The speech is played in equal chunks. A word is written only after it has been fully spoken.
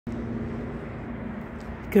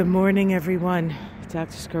Good morning, everyone.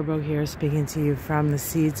 Dr. Scorpio here, speaking to you from the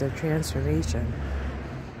Seeds of Transformation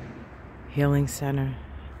Healing Center.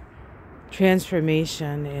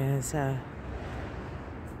 Transformation is an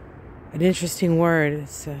interesting word.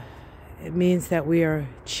 It means that we are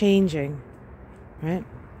changing, right?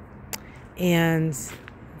 And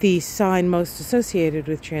the sign most associated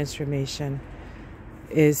with transformation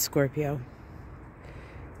is Scorpio.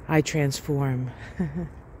 I transform.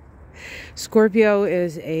 Scorpio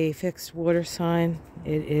is a fixed water sign.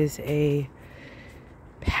 It is a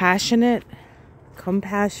passionate,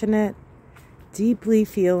 compassionate, deeply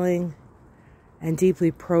feeling, and deeply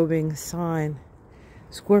probing sign.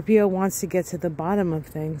 Scorpio wants to get to the bottom of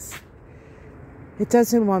things. It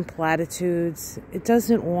doesn't want platitudes. It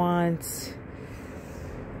doesn't want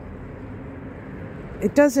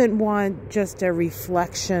just a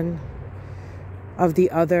reflection of the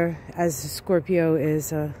other, as Scorpio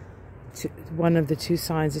is one of the two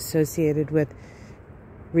signs associated with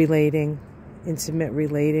relating, intimate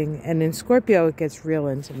relating. And in Scorpio, it gets real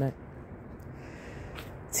intimate.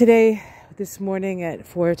 Today, this morning at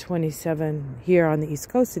 4:27 here on the East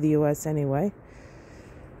Coast of the U.S. anyway,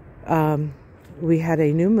 we had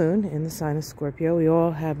a new moon in the sign of Scorpio. We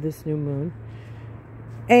all have this new moon.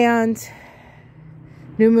 And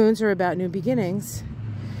new moons are about new beginnings.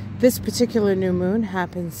 This particular new moon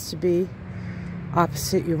happens to be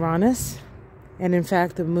opposite Uranus. And in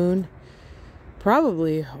fact, the moon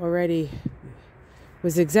probably already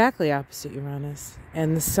was exactly opposite Uranus.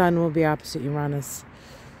 And the sun will be opposite Uranus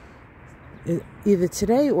either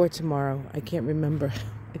today or tomorrow. I can't remember.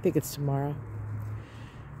 I think it's tomorrow.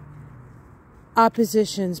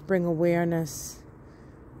 Oppositions bring awareness.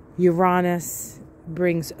 Uranus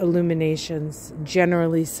brings illuminations,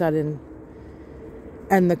 generally sudden.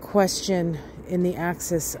 And the question in the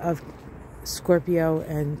axis of Scorpio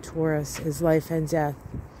and Taurus is life and death.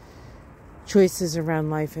 Choices around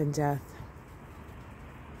life and death.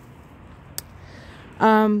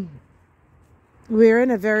 We're in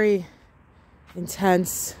a very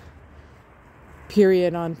intense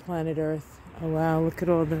period on planet Earth. Oh wow, look at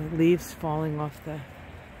all the leaves falling off the...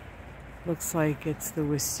 Looks like it's the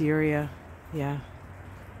wisteria. Yeah.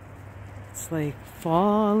 It's like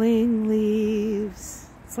falling leaves.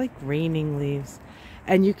 It's like raining leaves.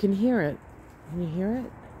 And you can hear it. Can you hear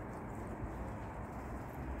it?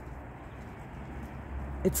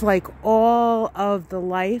 It's like all of the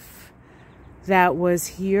life that was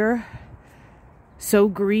here, so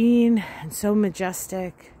green and so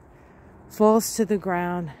majestic, falls to the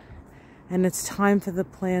ground. And it's time for the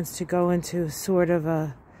plants to go into sort of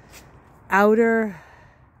a outer...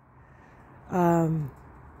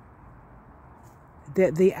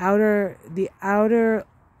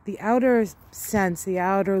 The outer sense, the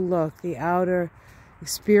outer look, the outer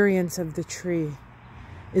experience of the tree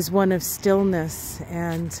is one of stillness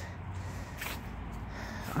and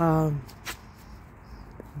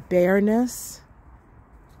bareness,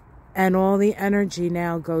 and all the energy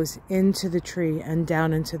now goes into the tree and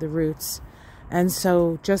down into the roots. And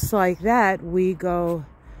so just like that, we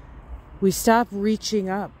stop reaching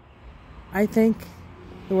up, I think,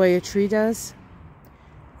 the way a tree does,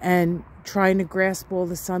 and trying to grasp all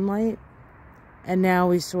the sunlight. And now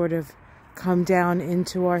we sort of come down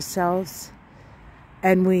into ourselves,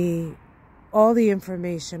 and all the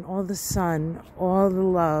information, all the sun, all the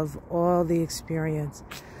love, all the experience,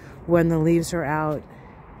 when the leaves are out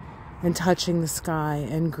and touching the sky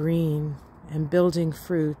and green and building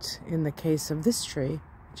fruit, in the case of this tree,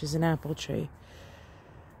 which is an apple tree.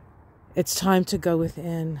 It's time to go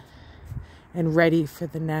within and ready for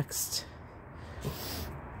the next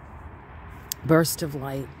burst of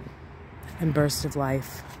light and burst of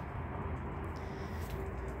life.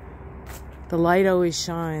 The light always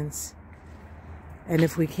shines, and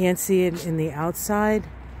if we can't see it in the outside,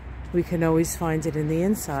 we can always find it in the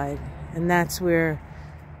inside. And that's where,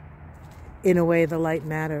 in a way, the light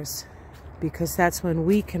matters, because that's when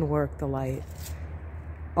we can work the light,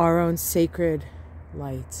 our own sacred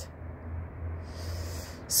light.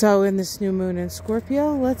 So in this new moon in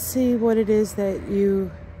Scorpio, let's see what it is that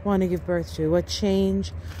you want to give birth to. What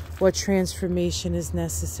change, what transformation is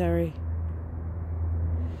necessary?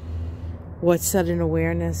 What sudden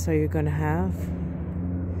awareness are you going to have?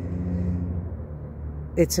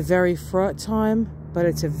 It's a very fraught time, but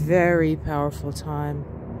it's a very powerful time.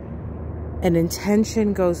 And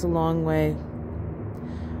intention goes a long way.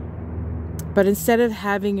 But instead of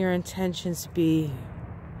having your intentions be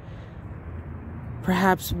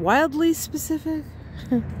perhaps wildly specific,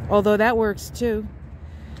 although that works too,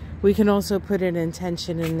 we can also put an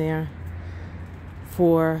intention in there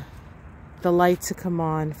for the light to come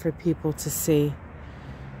on, for people to see,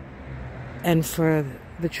 and for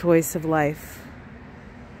the choice of life.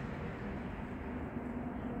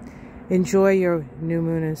 Enjoy your new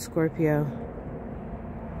moon in Scorpio.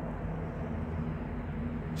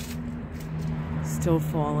 Still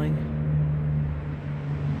falling.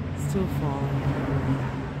 Still falling.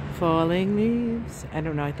 Falling leaves. I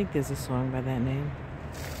don't know. I think there's a song by that name.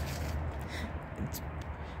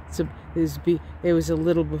 It was a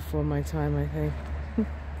little before my time, I think.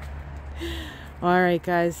 All right,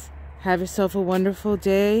 guys. Have yourself a wonderful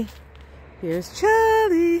day. Here's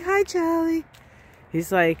Charlie. Hi, Charlie.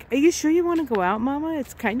 He's like, are you sure you want to go out, Mama?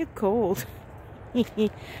 It's kind of cold.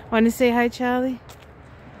 Want to say hi, Charlie?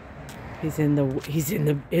 He's in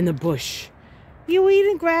the bush. You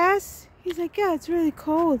eating grass? He's like, yeah, it's really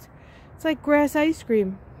cold. It's like grass ice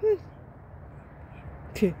cream.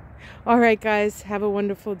 All right, guys. Have a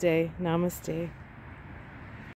wonderful day. Namaste.